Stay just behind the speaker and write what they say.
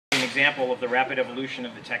example of the rapid evolution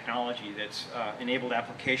of the technology that's enabled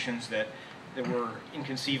applications that were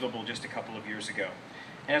inconceivable just a couple of years ago.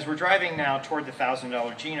 And as we're driving now toward the $1,000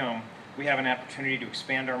 genome, we have an opportunity to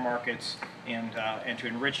expand our markets and to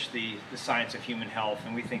enrich the science of human health,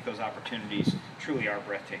 and we think those opportunities truly are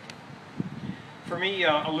breathtaking. For me,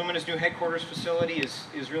 Illumina's new headquarters facility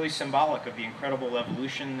is really symbolic of the incredible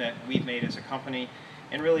evolution that we've made as a company,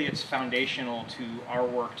 and really it's foundational to our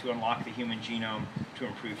work to unlock the human genome to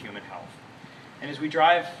improve human health. And as we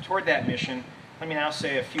drive toward that mission, let me now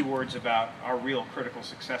say a few words about our real critical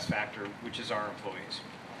success factor, which is our employees.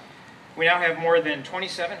 We now have more than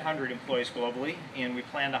 2,700 employees globally, and we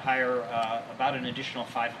plan to hire about an additional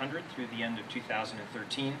 500 through the end of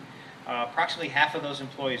 2013. Approximately half of those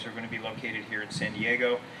employees are going to be located here in San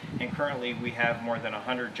Diego, and currently we have more than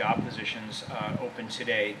 100 job positions open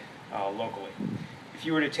today locally. If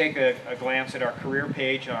you were to take a glance at our career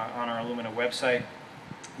page on our Illumina website,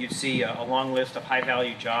 you'd see a long list of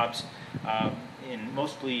high-value jobs,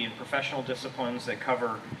 mostly in professional disciplines that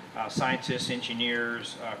cover scientists,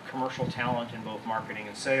 engineers, commercial talent in both marketing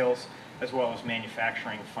and sales, as well as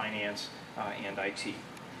manufacturing, finance, and IT.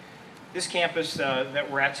 This campus that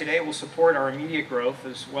we're at today will support our immediate growth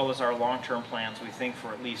as well as our long-term plans, we think, for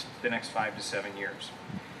at least the next 5 to 7 years.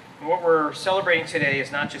 And what we're celebrating today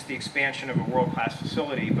is not just the expansion of a world-class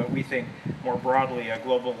facility, but we think more broadly a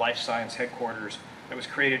global life science headquarters that was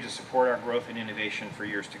created to support our growth and innovation for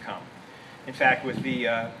years to come. In fact, with the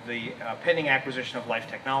pending acquisition of Life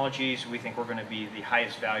Technologies, we think we're going to be the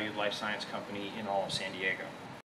highest valued life science company in all of San Diego.